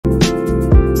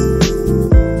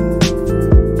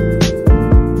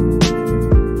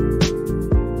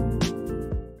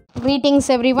Greetings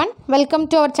everyone. Welcome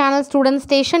to our channel Student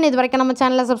Station. இது வரைக்கும் நம்ம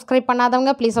சேனலை சப்ஸ்கிரைப்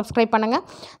பண்ணாதவங்க ப்ளீஸ் சப்ஸ்கிரைப் பண்ணுங்கள்.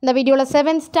 இந்த வீடியோவில்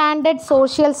 7th Standard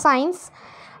Social Science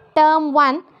Term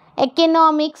 1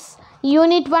 Economics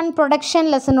Unit 1 Production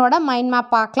லெசனோட mind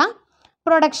map பார்க்கலாம்.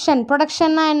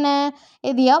 ப்ரொடக்ஷன்னா என்ன?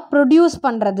 இதையா ப்ரொடியூஸ்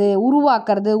பண்ணுறது,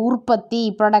 உருவாக்குறது, உற்பத்தி,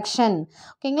 ப்ரொடக்ஷன்.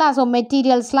 ஓகேங்களா? ஸோ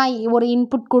மெட்டீரியல்ஸ்லாம் ஒரு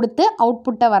இன்புட் கொடுத்து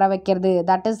அவுட்புட்டை வர வைக்கிறது,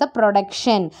 that is the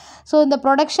production. So இந்த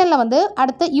ப்ரொடக்ஷனில் வந்து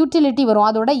அடுத்து யூட்டிலிட்டி வரும்,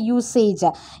 அதோட யூசேஜ்.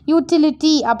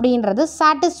 யூட்டிலிட்டி அப்படின்றது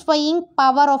satisfying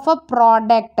power of a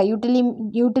product.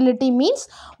 Utility means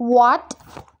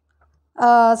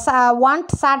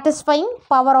want satisfying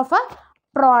power of a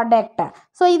product.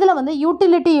 So இதில் வந்து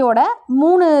யூட்டிலிட்டியோட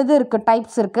 3 இது இருக்குது,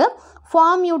 டைப்ஸ் இருக்குது.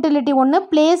 ஃபார்ம் யூட்டிலிட்டி ஒன்று,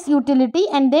 place utility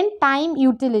and then time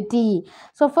utility.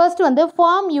 So first வந்து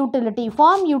ஃபார்ம்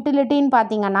யூட்டிலிட்டின்னு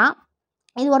பார்த்தீங்கன்னா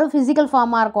இது ஒரு ஃபிசிக்கல்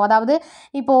ஃபார்மாக இருக்கும். அதாவது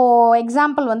இப்போது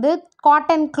எக்ஸாம்பிள் வந்து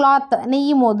காட்டன் கிளாத்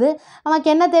நெய்யும் போது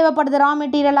நமக்கு என்ன தேவைப்படுது? ரா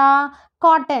மெட்டீரியலாக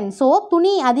காட்டன். ஸோ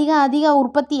துணி அதிக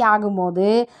உற்பத்தி ஆகும்போது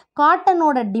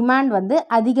காட்டனோட டிமாண்ட் வந்து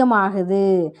அதிகமாகுது.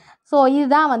 ஸோ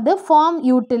இதுதான் வந்து form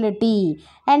utility.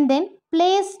 And then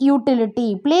place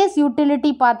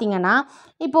utility பார்த்திங்கன்னா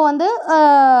இப்போ வந்து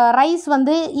ரைஸ்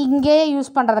வந்து இங்கே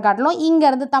யூஸ் பண்ணுறதை காட்டிலும்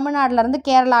இங்கேருந்து தமிழ்நாட்டிலேருந்து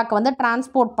கேரளாவுக்கு வந்து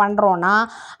டிரான்ஸ்போர்ட் பண்ணுறோன்னா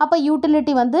அப்போ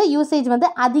யூட்டிலிட்டி வந்து யூசேஜ் வந்து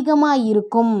அதிகமாக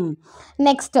இருக்கும்.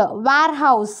 நெக்ஸ்ட்டு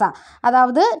வேர்ஹவுஸ்,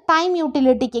 அதாவது டைம்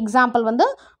யூட்டிலிட்டிக்கு எக்ஸாம்பிள் வந்து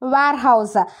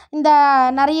வேர்ஹவுஸ். இந்த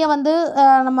நிறைய வந்து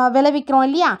நம்ம விளைவிக்கிறோம்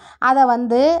இல்லையா, அதை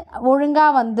வந்து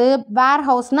ஒழுங்காக வந்து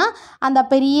வேர்ஹவுஸ்னால் அந்த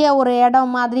பெரிய ஒரு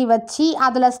இடம் மாதிரி வச்சு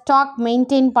அதில் ஸ்டாக்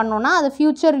மெயின்டைன் பண்ணோன்னா அது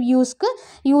ஃப்யூச்சர் யூஸ்க்கு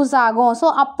யூஸ் ஆகும். ஸோ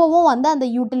அப்போவும் வந்து அந்த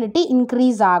utility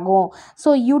increase ஆகும். So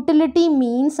utility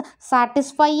means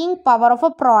satisfying power of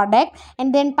a product. And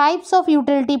then types of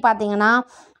utility பார்த்தீங்கன்னா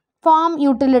form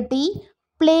utility,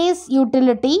 place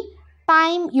utility,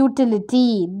 time utility.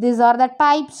 These are the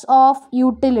types of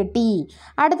utility.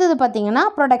 அடுத்தது பார்த்தீங்கன்னா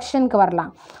ப்ரொடக்ஷனுக்கு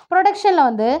வரலாம். ப்ரொடக்ஷனில்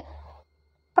வந்து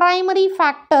primary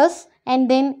factors and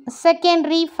then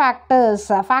secondary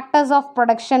factors of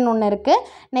production ஒன்று இருக்குது.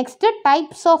 Next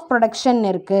types of production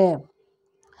இருக்குது.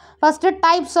 First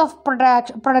types of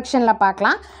ப்ரொடக்ஷனில்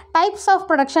பார்க்கலாம். டைப்ஸ் ஆஃப்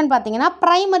ப்ரொடக்ஷன் பார்த்திங்கன்னா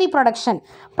ப்ரைமரி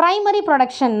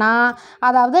ப்ரொடக்ஷன்னா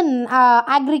அதாவது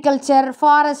அக்ரிகல்ச்சர்,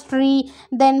 ஃபாரஸ்ட்ரி,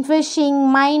 தென் ஃபிஷ்ஷிங்,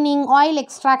 மைனிங், ஆயில்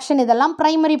எக்ஸ்ட்ராக்ஷன், இதெல்லாம்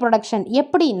ப்ரைமரி ப்ரொடக்ஷன்.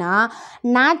 எப்படின்னா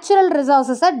நேச்சுரல்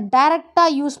ரிசோர்ஸஸை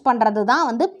டைரெக்டாக யூஸ் பண்ணுறது தான்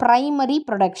வந்து primary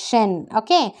production.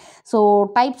 Okay, so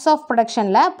types of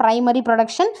ப்ரொடக்ஷனில் primary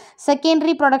production,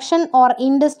 secondary production R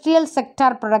industrial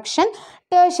sector production,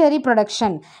 tertiary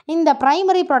production. இந்த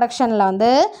ப்ரைமரி ப்ரொடக்ஷனில்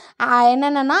வந்து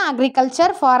என்னென்னா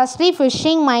agriculture, forestry,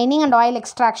 fishing, mining and oil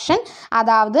extraction,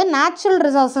 அதாவது நேச்சுரல்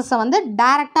ரிசோர்ஸஸை வந்து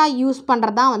டைரெக்டாக யூஸ்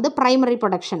பண்ணுறது தான் வந்து primary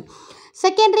production.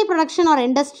 Secondary production R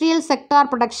industrial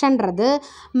sector ப்ரொடக்ஷன்றது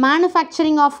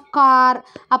manufacturing of car,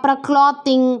 அப்புறம்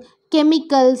கிளாத்திங்,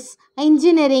 கெமிக்கல்ஸ்,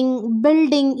 இன்ஜினியரிங்,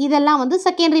 பில்டிங், இதெல்லாம் வந்து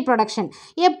செகண்டரி ப்ரொடக்ஷன்.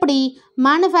 எப்படி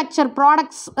மேனுஃபேக்சர்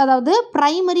ப்ராடக்ட்ஸ், அதாவது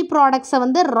ப்ரைமரி ப்ராடக்ட்ஸை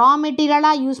வந்து ரா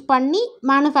மெட்டீரியலாக யூஸ் பண்ணி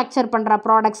மேனுஃபேக்சர் பண்ணுற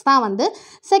ப்ராடக்ட்ஸ் தான் வந்து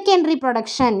செகண்டரி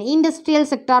ப்ரொடக்ஷன். இண்டஸ்ட்ரியல்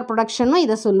செக்டார் ப்ரொடக்ஷனும்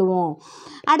இதை சொல்லுவோம்.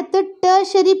 அடுத்து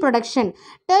டெர்ஷரி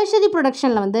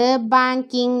ப்ரொடக்ஷனில் வந்து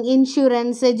banking,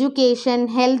 insurance, education,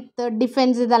 health,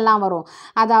 defence இதெல்லாம் வரும்.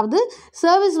 அதாவது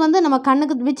சர்வீஸ் வந்து நம்ம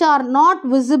கண்ணுக்கு விச் ஆர் நாட்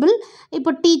விசிபிள்,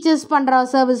 இப்போ டீச்சர்ஸ் பண்ணுற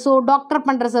சர்வீஸோ டாக்டர்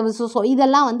பண்ணுற சர்வீஸோ, ஸோ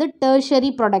இதெல்லாம் வந்து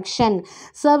tertiary production.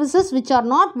 Services which are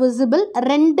not visible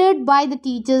rendered by the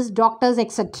teachers, doctors,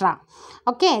 etc.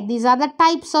 Okay, these are the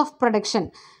types of production.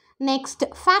 Next,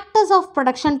 factors of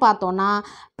production பார்த்தோன்னா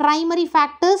primary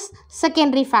factors,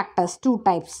 secondary factors, 2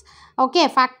 types. Okay,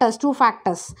 factors, 2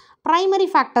 factors. primary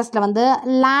factorsல வந்து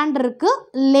land இருக்குது,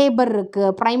 labor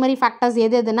இருக்குது. primary factors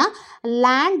எதுனா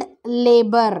land,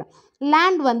 labor.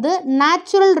 Land வந்து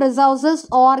natural resources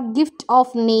R gift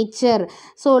of nature.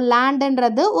 So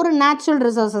லேண்டுன்றது ஒரு natural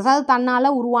resources, அது தன்னால்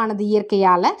உருவானது,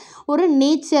 இயற்கையால் ஒரு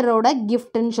நேச்சரோட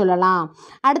கிஃப்ட்டுன்னு சொல்லலாம்.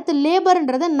 அடுத்து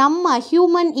லேபர்ன்றது நம்ம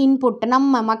ஹியூமன் இன்புட்,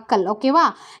 நம்ம மக்கள். ஓகேவா?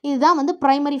 இதுதான் வந்து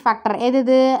ப்ரைமரி ஃபேக்டர்.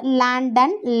 எது? Land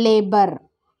and labour.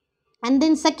 And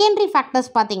then secondary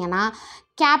factors பார்த்திங்கன்னா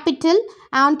கேபிட்டல்,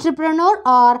 ஆண்டர்ப்ரனர்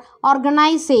ஆர்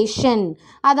ஆர்கனைசேஷன்.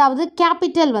 அதாவது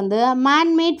கேபிட்டல் வந்து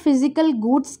man-made physical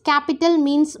goods. Capital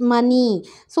means மணி.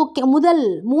 ஸோ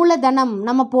மூலதனம்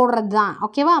நம்ம போடுறது தான்.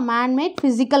 ஓகேவா? மேன்மேட்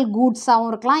ஃபிசிக்கல் குட்ஸாகவும்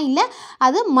இருக்கலாம், இல்லை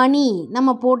அது மணி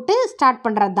நம்ம போட்டு ஸ்டார்ட்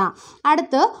பண்ணுறது தான்.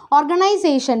 அடுத்து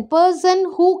organisation, person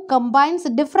who combines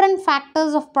different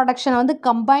factors of ப்ரொடக்ஷனை வந்து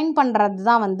கம்பைன் பண்ணுறது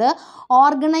தான் வந்து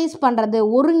ஆர்கனைஸ் பண்ணுறது,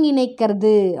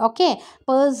 ஒருங்கிணைக்கிறது. Okay,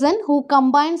 person who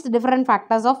combines different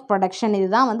factors of production.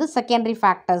 இதுதான் வந்து secondary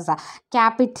factors.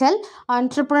 Capital,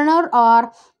 entrepreneur or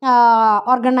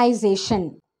organization.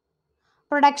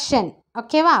 Production.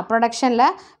 ஓகேவா ப்ரொடக்ஷனில்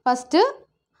first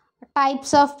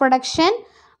types of production,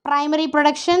 primary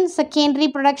production, secondary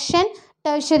production,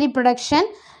 tertiary production,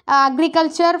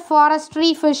 agriculture, forestry,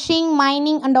 fishing,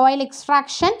 mining and oil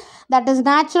extraction, that is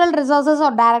natural resources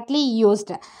are directly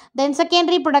used. Then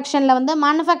secondary production la vandu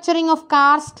manufacturing of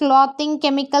cars, clothing,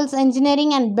 chemicals,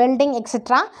 engineering and building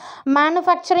etc.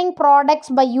 Manufacturing products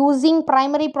by using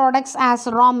primary products as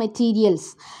raw materials.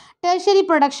 Tertiary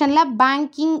production la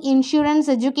banking, insurance,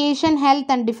 education, health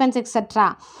and defense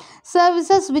etc.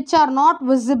 Services which are not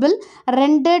visible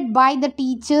rendered by the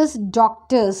teachers,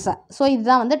 doctors. So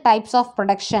இதுதான் வந்து types of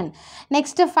production.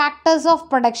 Next factors of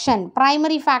production,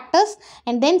 primary factors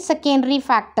and then secondary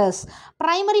factors.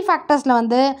 Primary factorsல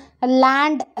வந்து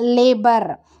land, labor.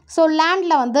 So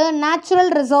landல வந்து natural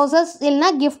resources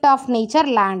இல்லைனா gift of nature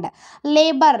land.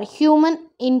 Labor, human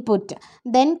input.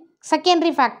 Then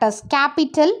secondary factors,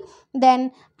 capital, then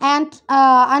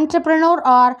entrepreneur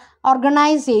or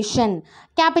organization.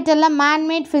 Capital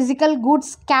man-made physical goods.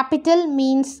 Capital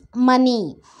means money.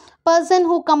 Person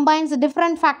who combines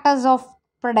different factors of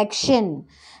production.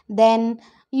 Then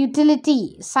utility,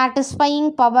 satisfying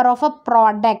power of a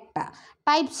product.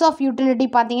 Types of utility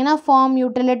பார்த்தீங்கன்னா form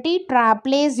utility,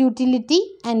 place utility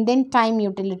and then time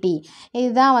utility.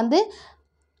 இதுதான் வந்து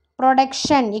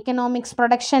production, economics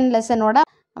production lesson ஓட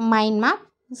mind map.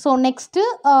 So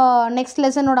next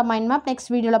lesson ஓட mind map next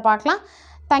video ல பார்க்கலாம்.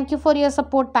 Thank you for your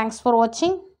support. Thanks for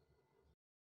watching.